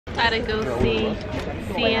Gotta go see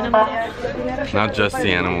animals. Not just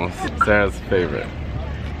sea animals. Sarah's favorite.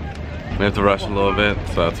 We have to rush a little bit,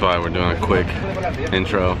 so that's why we're doing a quick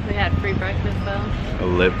intro. We had free breakfast though. A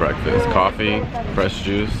lit breakfast. Coffee, fresh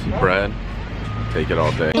juice, bread. Take it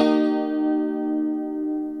all day.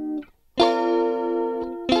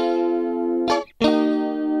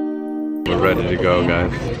 We're ready to go,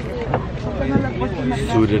 guys.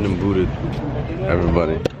 Suited and booted.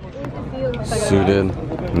 Everybody. Suited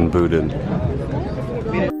and booted.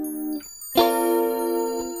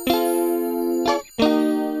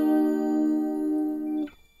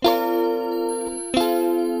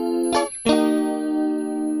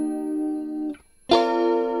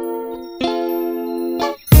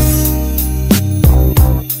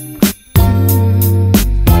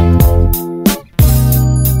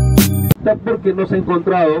 Porque no se ha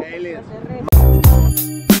encontrado.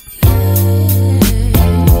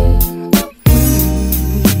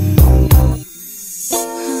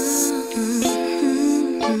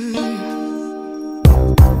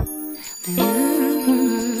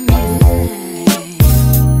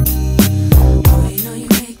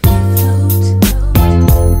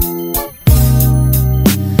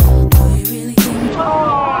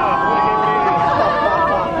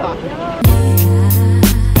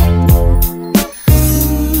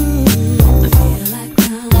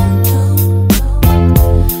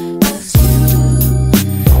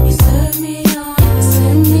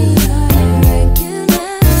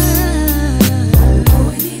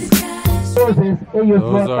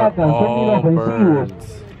 Those are all birds.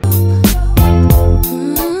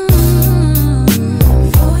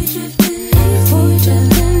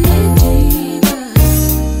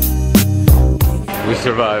 We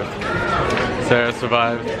survived. Sarah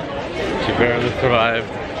survived. She barely survived.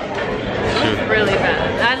 It was really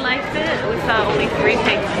bad. I liked it. We saw only 3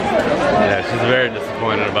 penguins. Yeah, she's very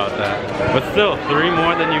disappointed about that. But still, 3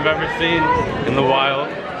 more than you've ever seen in the wild,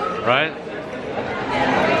 right?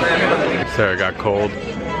 Sarah got cold,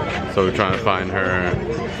 so we're trying to find her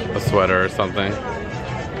a sweater or something.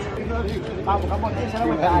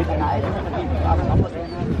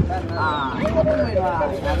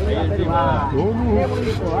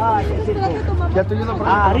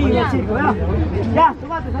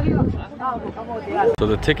 So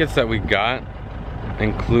the tickets that we got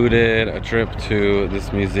included a trip to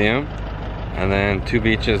this museum and then 2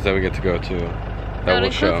 beaches that we get to go to that we'll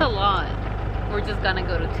show. It includes a lot. We're just gonna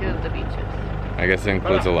go to 2 of the beaches. I guess it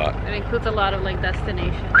includes a lot. It includes a lot of like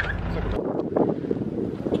destinations.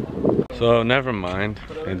 So never mind.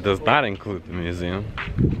 It does not include the museum.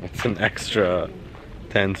 It's an extra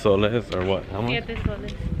 10 soles or what? How much? 7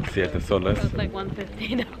 soles. 7 soles. So it's like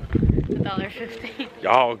 $1.50 now. $1.50.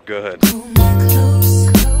 Y'all good.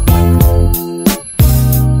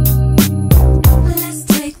 Let's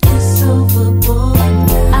take this overboard.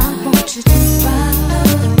 I want you to ride.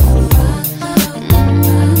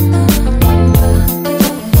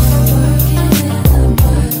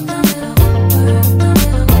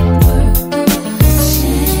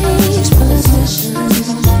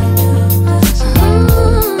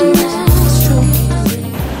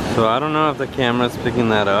 So I don't know if the camera's picking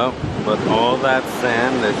that up, but all that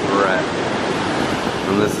sand is red.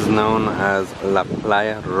 And this is known as La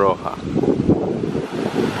Playa Roja.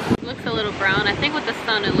 It looks a little brown. I think with the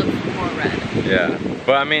sun it looks more red. Yeah,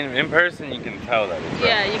 but I mean in person you can tell that it's red.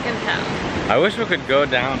 Yeah, you can tell. I wish we could go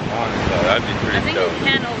down on it though, that'd be pretty I think dope. you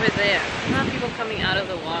can over there. There's not people coming out of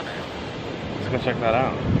the water. Let's go check that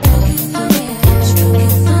out.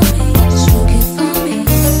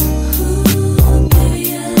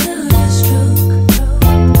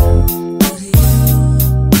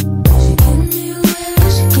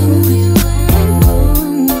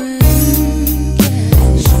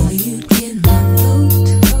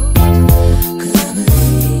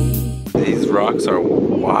 These rocks are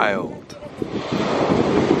wild.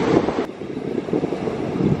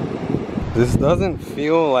 This doesn't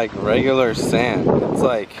feel like regular sand. It's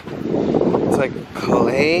like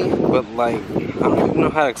clay, but like I don't even know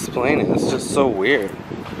how to explain it. It's just so weird.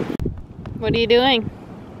 What are you doing?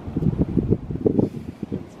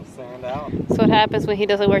 Get some sand out. That's what happens when he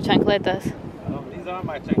doesn't wear chancletas. Oh, these are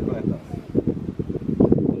my chancletas.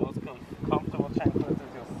 The most comfortable chancletas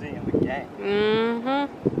you'll see in the game. Mm-hmm.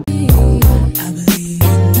 I believe you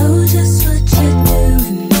know just what you're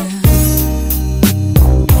doing now.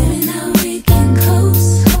 Baby, now we can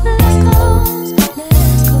coast. Let's go.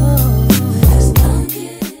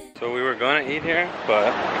 So we were gonna eat here,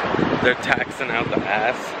 but they're taxing out the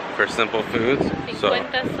ass for simple foods.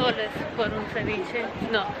 50 soles por un ceviche.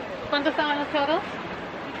 No. ¿Cuántos estaban los choros?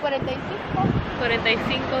 45.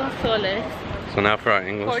 45 soles. So now for our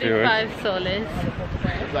English viewers. 45 soles.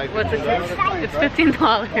 What's it? It's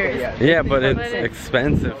 $15. Yeah, but it's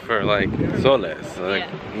expensive for like soles. Like,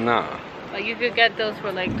 nah. Like you could get those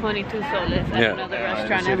for like 22 soles at another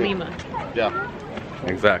restaurant in Lima. Yeah.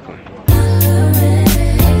 Exactly.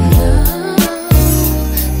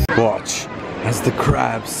 Watch as the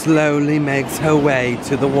crab slowly makes her way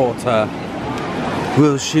to the water.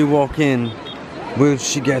 Will she walk in? Will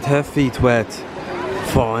she get her feet wet?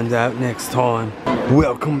 Find out next time.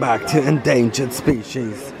 Welcome back to Endangered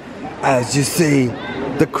Species. As you see,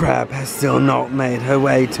 the crab has still not made her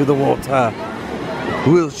way to the water.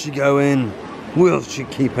 Will she go in? Will she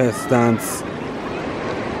keep her stance?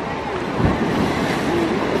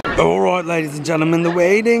 Alright, ladies and gentlemen, the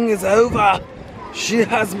waiting is over. She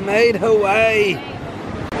has made her way.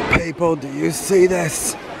 People, do you see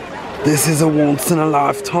this? This is a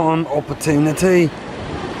once-in-a-lifetime opportunity.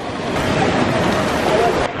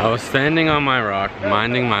 I was standing on my rock,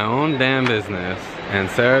 minding my own damn business, and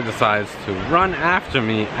Sarah decides to run after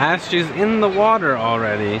me as she's in the water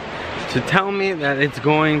already to tell me that it's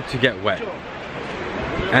going to get wet.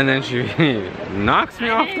 And then she knocks me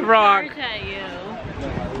off the rock. At you.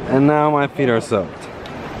 And now my feet are soaked.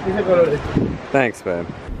 Thanks, babe.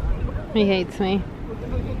 He hates me.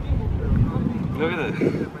 Look at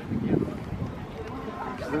this.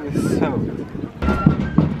 Look, it's soaked.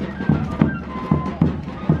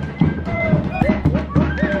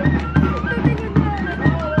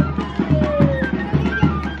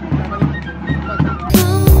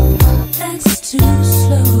 That's too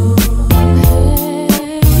slow.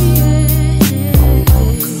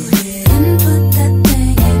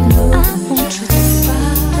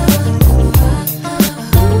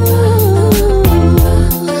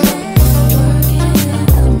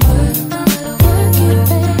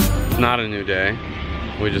 Not a new day.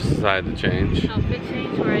 We just decided to change. Outfit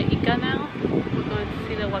change. We're at Ica now. We're going to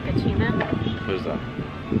see the Huacachina. Who's that?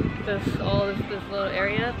 This little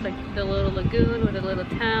area, like the little lagoon with a little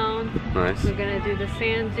town. Nice. We're gonna do the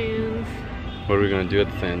sand dunes. What are we gonna do at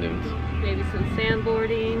the sand dunes? Maybe some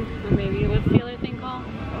sandboarding, or maybe what's the other thing called?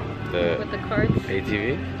 With the carts.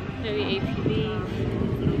 ATV? Maybe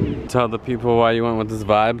ATVs. Tell the people why you went with this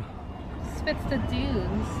vibe. Spits the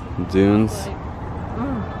dunes. Dunes. Like,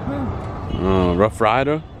 Oh, Rough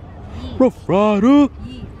Rider? Rough Rider!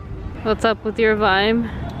 what's up with your vibe?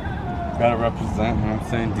 Gotta represent, you know what I'm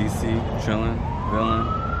saying? DC, chillin', villain.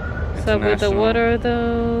 What's up with the water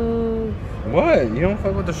though? What? You don't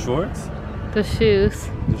fuck with the shorts? The shoes.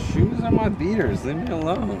 The shoes are my beaters, leave me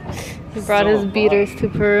alone. He brought his beaters to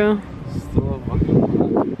Peru. Still a bucket.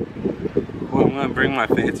 Well, I'm gonna bring my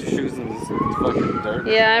fancy shoes in this fucking dirt.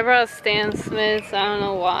 Yeah, I brought Stan Smiths. I don't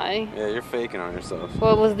know why. Yeah, you're faking on yourself.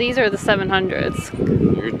 Well, was these or the 700s?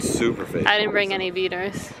 You're super fake. I didn't bring any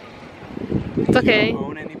beaters. It's okay. You don't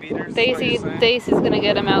own any beaters? Daisy's gonna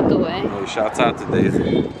get them out the way. Oh, shouts out to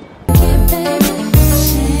Daisy.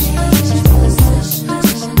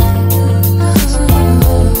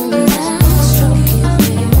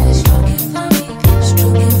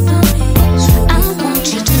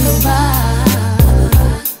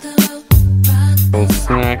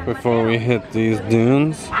 Snack before we hit these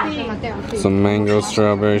dunes. Some mango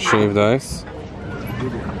strawberry shaved ice.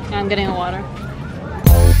 I'm getting a water.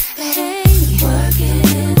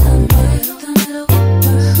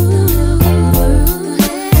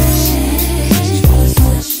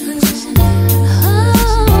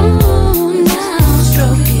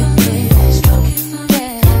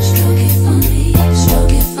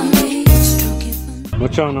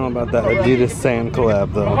 What y'all know about that Adidas sand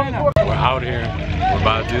collab though? We're out here. We're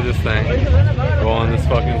about to do this thing. Go on this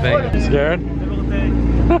fucking thing. You scared?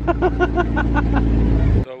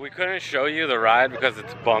 So we couldn't show you the ride because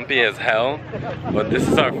it's bumpy as hell, but this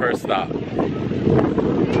is our first stop. So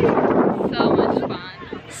much fun.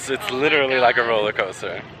 It's literally like a roller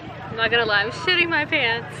coaster. I'm not gonna lie, I'm shitting my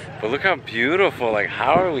pants. But look how beautiful, like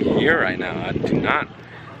how are we here right now? I do not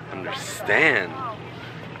understand.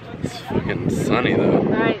 It's fucking sunny though.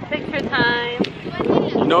 Alright, picture time.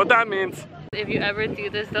 You know what that means? If you ever do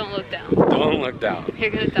this, don't look down. Don't look down.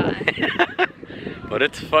 You're gonna die. But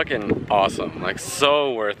it's fucking awesome, like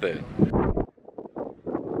so worth it.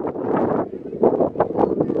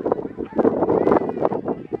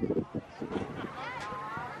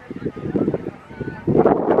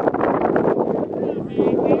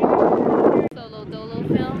 Solo dolo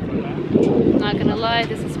film. Not gonna lie,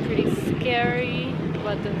 this is pretty scary,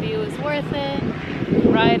 but the view is worth it. The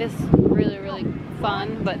ride is really, really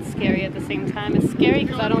fun, but scary at the same time. It's scary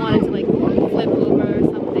because I don't want it to like flip over or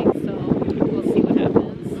something, so we'll see what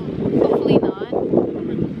happens. Hopefully not.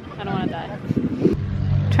 I don't want to die.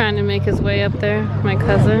 Trying to make his way up there, my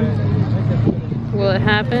cousin. Will it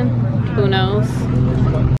happen? Who knows?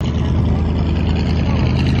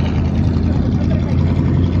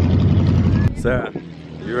 Sarah,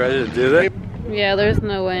 you ready to do this? Yeah, there's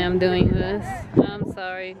no way I'm doing this. I'm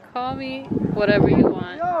sorry. Call me whatever you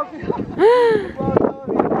want.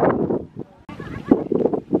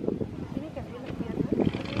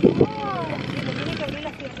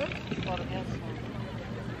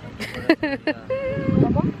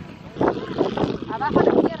 Abajo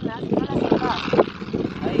las piernas, no las abajo.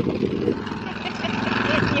 Ahí.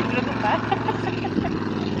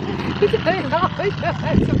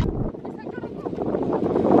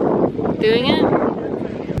 Doing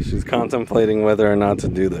it? She's contemplating whether or not to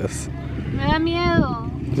do this. Me da miedo.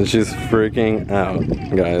 So she's freaking out,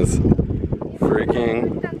 guys.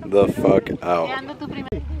 Freaking the fuck out.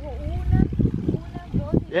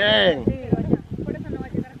 Bien.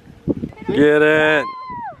 Get it!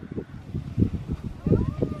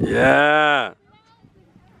 Yeah!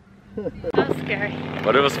 That was scary.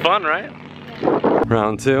 But it was fun, right?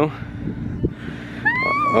 Round 2.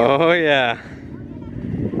 Oh yeah.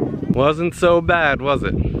 Wasn't so bad, was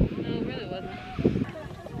it? No, it really wasn't.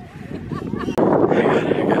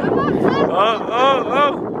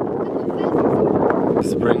 Oh!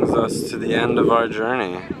 This brings us to the end of our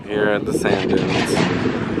journey here at the sand dunes.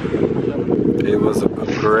 It was a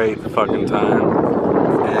great fucking time,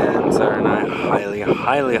 and Sarah and I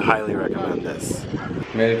highly recommend this.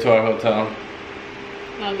 Made it to our hotel.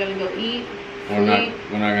 I'm gonna go eat. We're not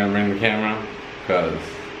gonna bring the camera, cause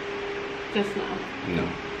Just now. no.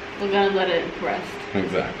 We're gonna let it rest.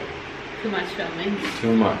 Exactly. Too much filming.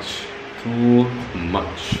 Too much.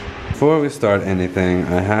 Before we start anything,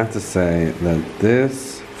 I have to say that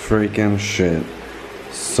this freaking shit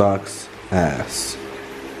sucks ass.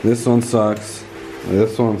 This one sucks.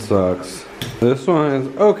 This one sucks. This one is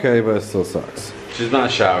okay, but it still sucks. She's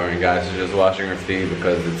not showering, guys. She's just washing her feet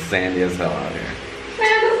because it's sandy as hell out here.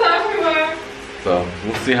 Sand is everywhere. So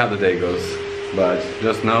we'll see how the day goes. But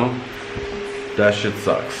just know that shit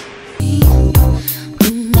sucks.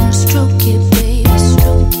 Stroke it, baby,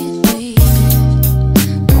 stroke it, baby.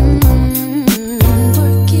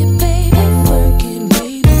 Work it, baby, work it,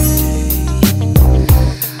 baby.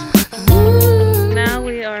 Now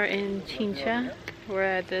we are in Chincha. We're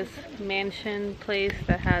at this mansion place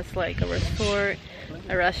that has like a resort,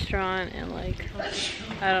 a restaurant, and like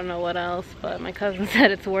I don't know what else, but my cousin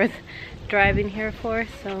said it's worth driving here for,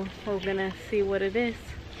 so we're gonna see what it is,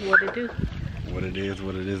 what it do. What it is,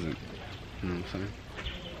 what it isn't. You know what I'm saying?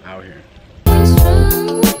 Out here.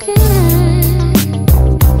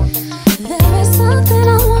 There is something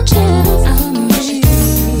I want you to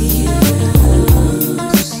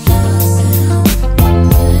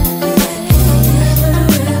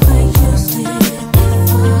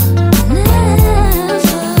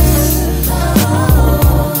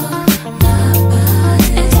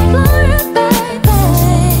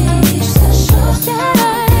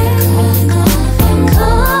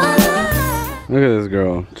Look at this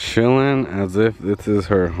girl chilling as if this is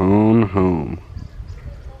her own home.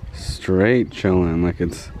 Straight chilling like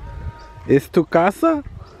it's tu casa?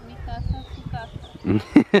 Mi casa, su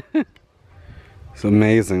casa. It's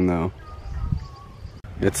amazing though.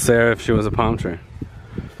 It's Sarah if she was a palm tree.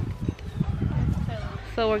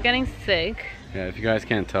 So we're getting sick, Yeah, if you guys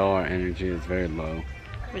can't tell, our energy is very low.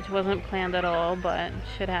 which wasn't planned at all, but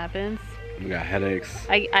shit happens. We got headaches.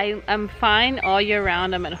 I'm fine all year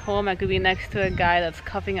round. I'm at home. I could be next to a guy that's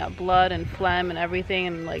coughing up blood and phlegm and everything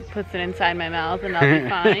and like puts it inside my mouth and I'll be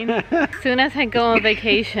fine. As soon as I go on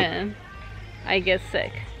vacation, I get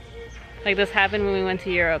sick. Like this happened when we went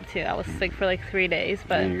to Europe too. I was sick for like 3 days,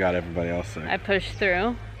 but And you got everybody else sick. I pushed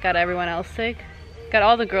through. Got everyone else sick. Got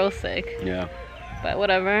all the girls sick. Yeah. But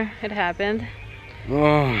whatever, it happened.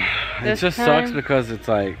 Oh, it This just sucks time- because it's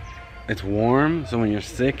like, it's warm, so when you're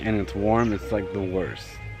sick and it's warm, it's like the worst.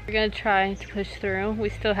 We're gonna try to push through. We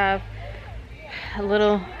still have a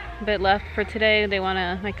little bit left for today.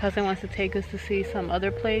 My cousin wants to take us to see some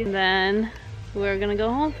other place. And then we're gonna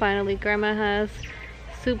go home finally. Grandma has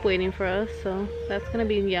soup waiting for us, so that's gonna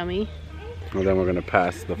be yummy. Well, then we're gonna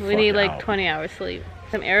pass the We need like out. 20 hours sleep.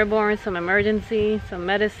 Some airborne, some emergency, some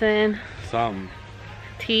medicine, Some.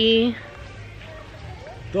 tea,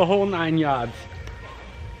 The whole 9 yards.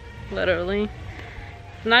 literally.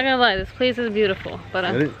 I'm not gonna lie, this place is beautiful, but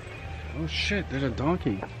Get it? Oh shit, there's a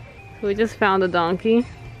donkey. we just found a donkey.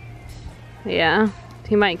 Yeah,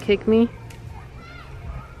 he might kick me.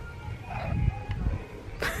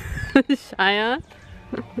 Shia?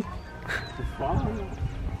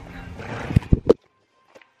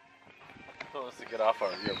 Told us to get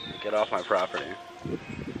off my property.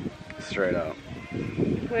 Straight up.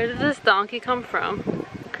 Where did this donkey come from?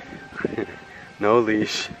 No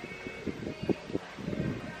leash.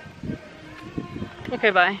 Okay,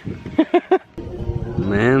 bye.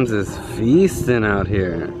 Mans is feasting out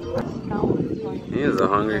here. He is a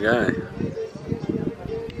hungry guy.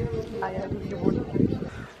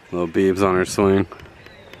 Little Beebs on her swing.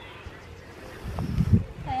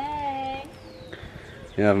 Hey.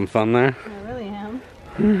 You having fun there? I really am.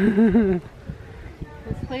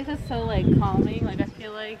 This place is so like calming. Like I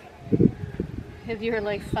feel like if you're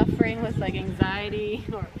like suffering with like anxiety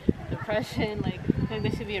or depression, like I think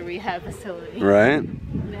there should be a rehab facility. Right?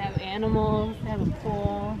 They have animals, they have a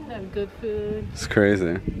pool, they have good food. It's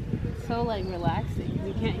crazy. It's so like relaxing.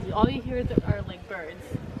 You can't. All you hear are like birds.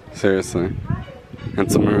 Seriously.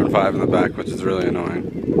 And some Maroon 5 in the back, which is really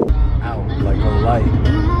annoying. Out like a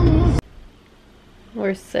light.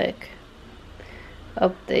 We're sick.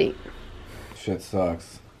 Update. Shit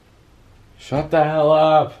sucks. Shut the hell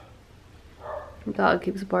up. Dog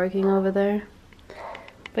keeps barking over there.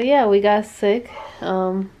 But yeah, we got sick.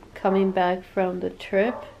 Coming back from the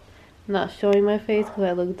trip. I'm not showing my face because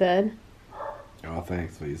I look dead. Oh,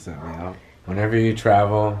 thanks for you sent me out. Whenever you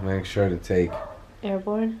travel, make sure to take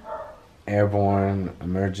Airborne. airborne,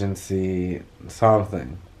 emergency,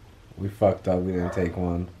 something. We fucked up, we didn't take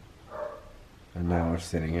one. And now we're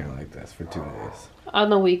sitting here like this for 2 days. On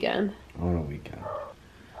the weekend. On a weekend.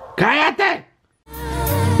 Cállate!